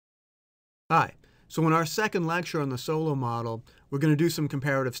Hi. So in our second lecture on the Solow model, we're going to do some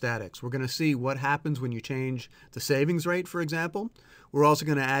comparative statics. We're going to see what happens when you change the savings rate, for example. We're also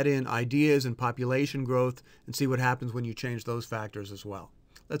going to add in ideas and population growth and see what happens when you change those factors as well.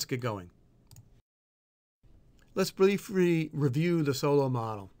 Let's get going. Let's briefly review the Solow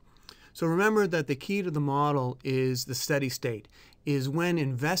model. So remember that the key to the model is the steady state, is when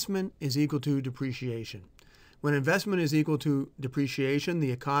investment is equal to depreciation. When investment is equal to depreciation,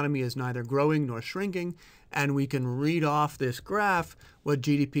 the economy is neither growing nor shrinking, and we can read off this graph what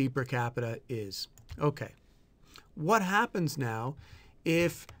GDP per capita is. Okay, what happens now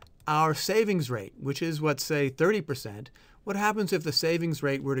if our savings rate, which is, let's say, 30%, what happens if the savings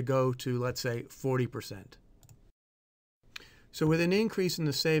rate were to go to, let's say, 40%? So with an increase in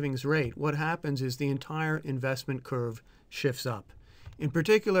the savings rate, what happens is the entire investment curve shifts up. In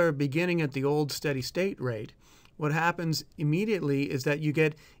particular, beginning at the old steady state rate, what happens immediately is that you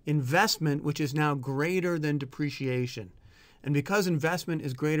get investment which is now greater than depreciation. And because investment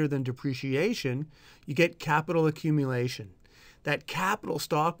is greater than depreciation, you get capital accumulation. That capital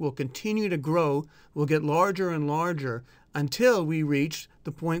stock will continue to grow, will get larger and larger until we reach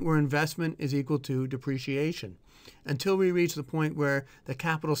the point where investment is equal to depreciation. Until we reach the point where the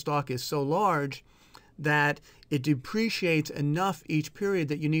capital stock is so large that it depreciates enough each period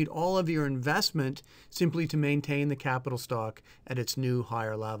that you need all of your investment simply to maintain the capital stock at its new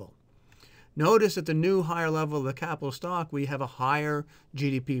higher level. Notice at the new higher level of the capital stock, we have a higher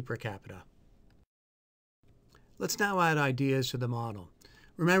GDP per capita. Let's now add ideas to the model.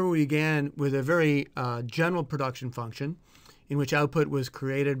 Remember, we began with a very general production function in which output was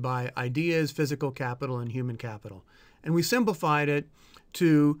created by ideas, physical capital, and human capital. And we simplified it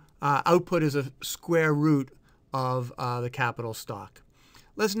to output as a square root of the capital stock.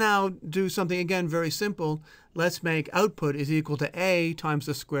 Let's now do something, again, very simple. Let's make output is equal to A times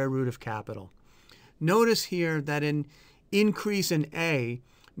the square root of capital. Notice here that an increase in A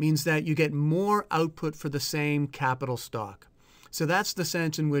means that you get more output for the same capital stock. So that's the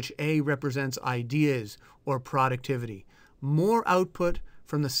sense in which A represents ideas or productivity. More output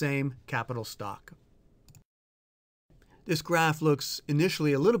from the same capital stock. This graph looks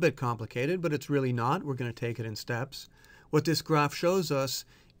initially a little bit complicated, but it's really not. We're going to take it in steps. What this graph shows us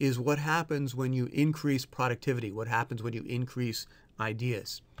is what happens when you increase productivity, what happens when you increase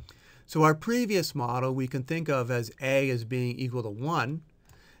ideas. So our previous model we can think of as A as being equal to 1.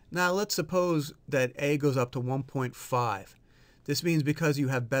 Now let's suppose that A goes up to 1.5. This means because you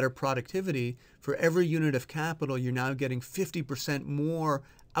have better productivity, for every unit of capital, you're now getting 50% more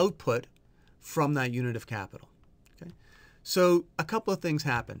output from that unit of capital. Okay? So a couple of things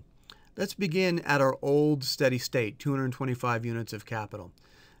happen. Let's begin at our old steady state, 225 units of capital.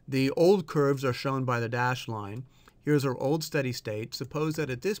 The old curves are shown by the dashed line. Here's our old steady state. Suppose that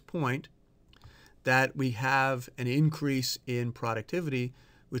at this point that we have an increase in productivity,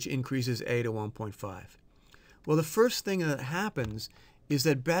 which increases A to 1.5. Well, the first thing that happens is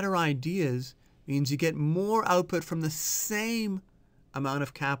that better ideas means you get more output from the same amount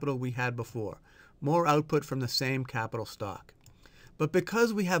of capital we had before, more output from the same capital stock. But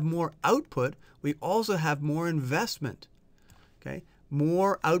because we have more output, we also have more investment. Okay?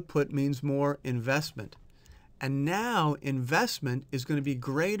 More output means more investment. And now investment is going to be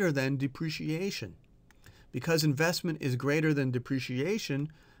greater than depreciation. Because investment is greater than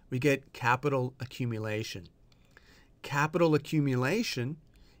depreciation, we get capital accumulation. Capital accumulation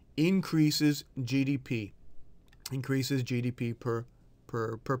increases GDP, increases GDP per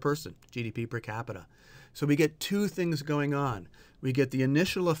person, GDP per capita. So we get two things going on. We get the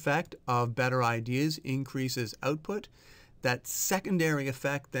initial effect of better ideas increases output. That secondary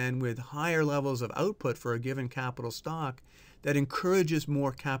effect then with higher levels of output for a given capital stock that encourages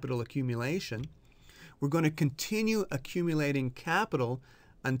more capital accumulation. We're going to continue accumulating capital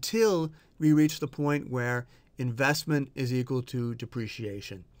until we reach the point where investment is equal to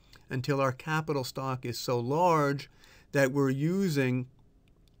depreciation, until our capital stock is so large that we're using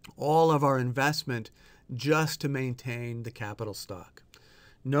all of our investment just to maintain the capital stock.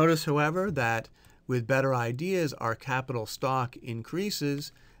 Notice, however, that with better ideas, our capital stock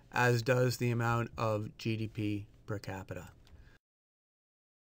increases, as does the amount of GDP per capita.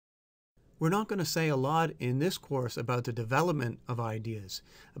 We're not going to say a lot in this course about the development of ideas,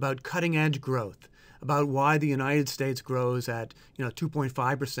 about cutting-edge growth, about why the United States grows at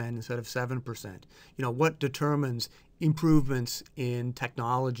 2.5% instead of 7%. What determines improvements in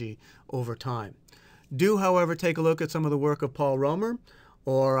technology over time. Do, however, take a look at some of the work of Paul Romer,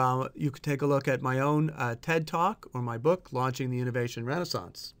 or you could take a look at my own TED Talk or my book, Launching the Innovation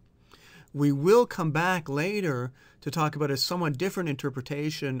Renaissance. We will come back later to talk about a somewhat different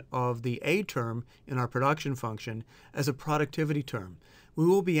interpretation of the A term in our production function as a productivity term. We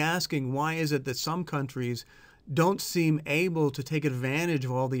will be asking, why is it that some countries don't seem able to take advantage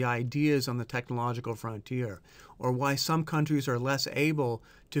of all the ideas on the technological frontier, or why some countries are less able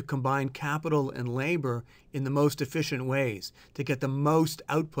to combine capital and labor in the most efficient ways to get the most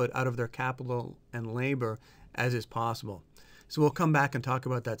output out of their capital and labor as is possible. So we'll come back and talk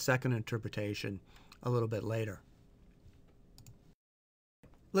about that second interpretation a little bit later.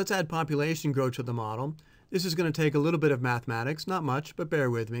 Let's add population growth to the model. This is going to take a little bit of mathematics, not much, but bear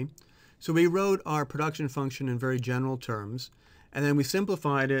with me. So we wrote our production function in very general terms, and then we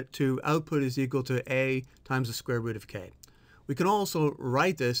simplified it to output is equal to A times the square root of K. We can also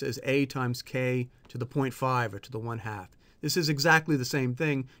write this as A times K to the 0.5 or to the 1/2. This is exactly the same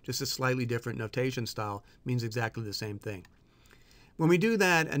thing, just a slightly different notation style, means exactly the same thing. When we do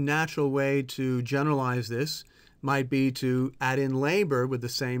that, a natural way to generalize this might be to add in labor with the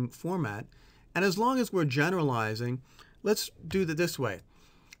same format. And as long as we're generalizing, let's do it this way.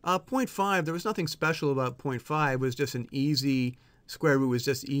 0.5, there was nothing special about 0.5. It was just an easy, square root was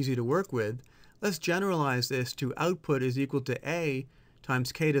just easy to work with. Let's generalize this to output is equal to A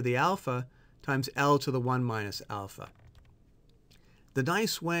times K to the alpha times L to the 1 minus alpha. The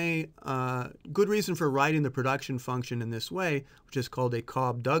nice way, good reason for writing the production function in this way, which is called a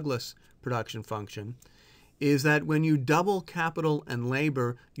Cobb-Douglas production function, is that when you double capital and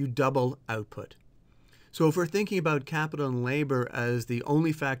labor, you double output. So if we're thinking about capital and labor as the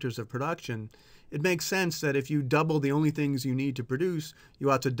only factors of production, it makes sense that if you double the only things you need to produce, you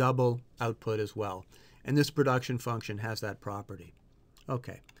ought to double output as well. And this production function has that property.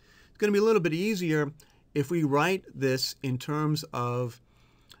 Okay, it's going to be a little bit easier if we write this in terms of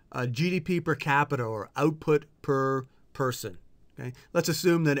GDP per capita or output per person. Okay? Let's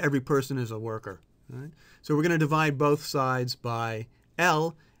assume that every person is a worker. Right? So we're going to divide both sides by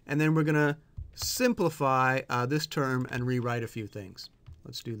L, and then we're going to simplify this term and rewrite a few things.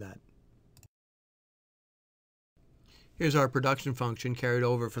 Let's do that. Here's our production function carried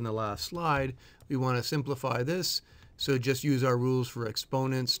over from the last slide. We want to simplify this, so just use our rules for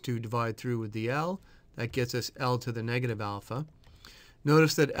exponents to divide through with the L. That gets us L to the negative alpha.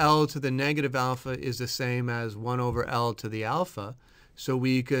 Notice that L to the negative alpha is the same as 1 over L to the alpha, so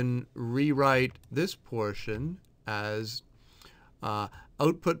we can rewrite this portion as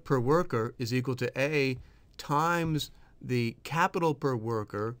output per worker is equal to A times the capital per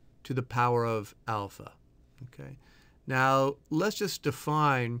worker to the power of alpha. Okay. Now, let's just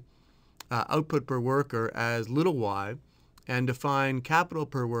define output per worker as little y and define capital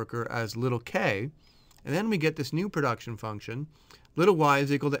per worker as little k. And then we get this new production function. Little y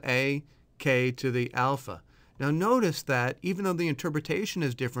is equal to A k to the alpha. Now notice that even though the interpretation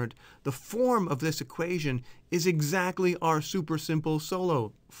is different, the form of this equation is exactly our super simple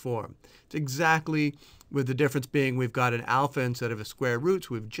Solow form. It's exactly, with the difference being we've got an alpha instead of a square root, so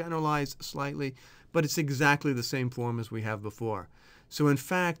we've generalized slightly, but it's exactly the same form as we have before. So in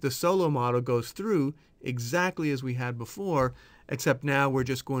fact, the Solow model goes through exactly as we had before, except now we're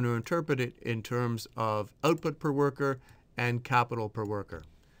just going to interpret it in terms of output per worker and capital per worker.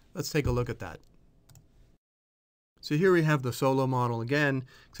 Let's take a look at that. So here we have the Solow model again,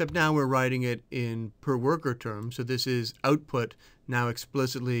 except now we're writing it in per worker terms. So this is output now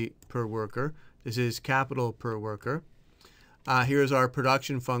explicitly per worker. This is capital per worker. Here's our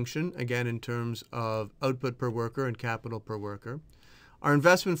production function, again in terms of output per worker and capital per worker. Our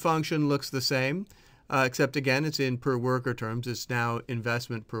investment function looks the same, except again it's in per worker terms. It's now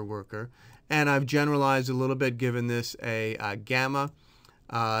investment per worker. And I've generalized a little bit, given this a gamma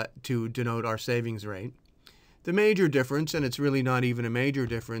to denote our savings rate. The major difference, and it's really not even a major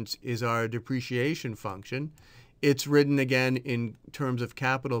difference, is our depreciation function. It's written again in terms of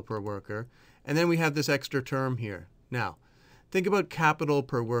capital per worker. And then we have this extra term here. Now, think about capital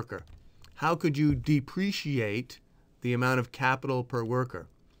per worker. How could you depreciate the amount of capital per worker?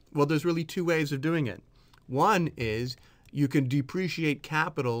 Well, there's really two ways of doing it. One is you can depreciate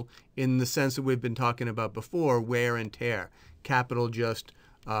capital in the sense that we've been talking about before, wear and tear. Capital just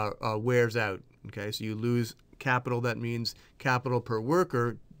wears out. Okay, so you lose capital. That means capital per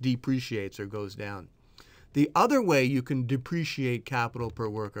worker depreciates or goes down. The other way you can depreciate capital per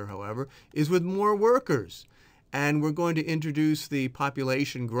worker, however, is with more workers. And we're going to introduce the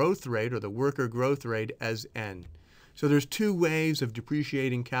population growth rate or the worker growth rate as n. So there's two ways of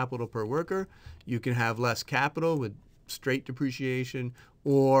depreciating capital per worker. You can have less capital with straight depreciation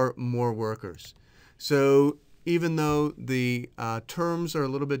or more workers. So even though the terms are a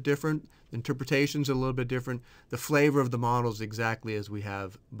little bit different, the interpretations are a little bit different, the flavor of the model is exactly as we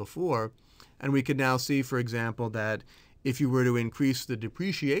have before. And we can now see, for example, that if you were to increase the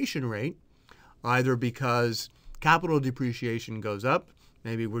depreciation rate, either because capital depreciation goes up,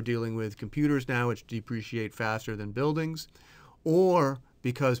 maybe we're dealing with computers now which depreciate faster than buildings, or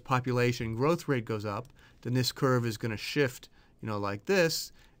because population growth rate goes up, then this curve is going to shift, like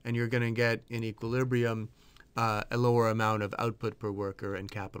this, and you're going to get in equilibrium a lower amount of output per worker and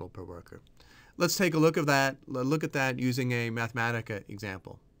capital per worker. Let's take a look at that using a Mathematica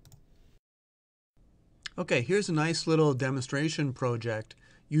example. Okay, here's a nice little demonstration project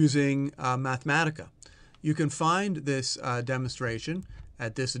using Mathematica. You can find this demonstration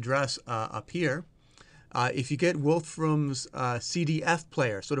at this address up here. If you get Wolfram's CDF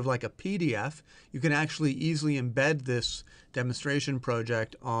player, sort of like a PDF, you can actually easily embed this demonstration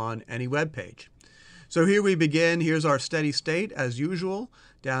project on any web page. So here we begin. Here's our steady state as usual,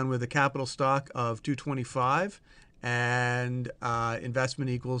 down with a capital stock of 225 and investment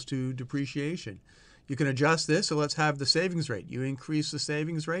equals to depreciation. You can adjust this, so let's have the savings rate. You increase the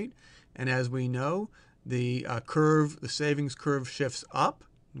savings rate, and as we know, the savings curve shifts up.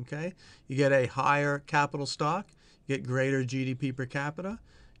 Okay, you get a higher capital stock, you get greater GDP per capita.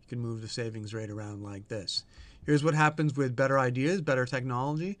 You can move the savings rate around like this. Here's what happens with better ideas, better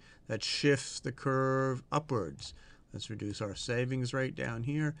technology that shifts the curve upwards. Let's reduce our savings rate down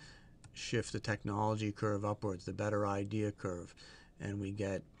here, shift the technology curve upwards, the better idea curve, and we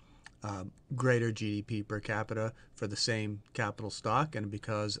get greater GDP per capita for the same capital stock. And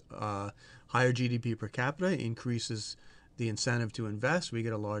because higher GDP per capita increases the incentive to invest, we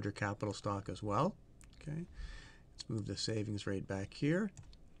get a larger capital stock as well. Okay, let's move the savings rate back here,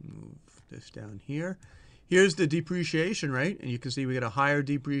 move this down here. Here's the depreciation rate, and you can see we get a higher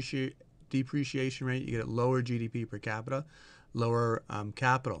depreciation rate, you get a lower GDP per capita, lower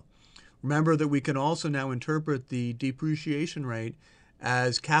capital. Remember that we can also now interpret the depreciation rate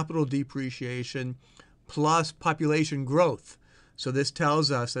as capital depreciation plus population growth. So this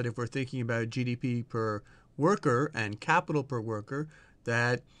tells us that if we're thinking about GDP per worker and capital per worker,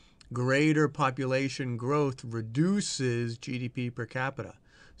 that greater population growth reduces GDP per capita.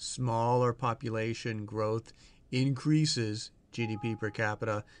 Smaller population growth increases GDP per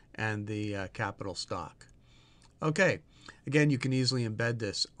capita and the capital stock. Okay, again, you can easily embed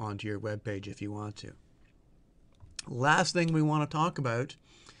this onto your web page if you want to. Last thing we want to talk about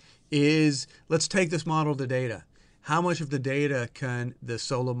is, let's take this model to data. How much of the data can the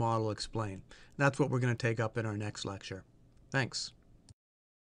Solow model explain? That's what we're going to take up in our next lecture. Thanks.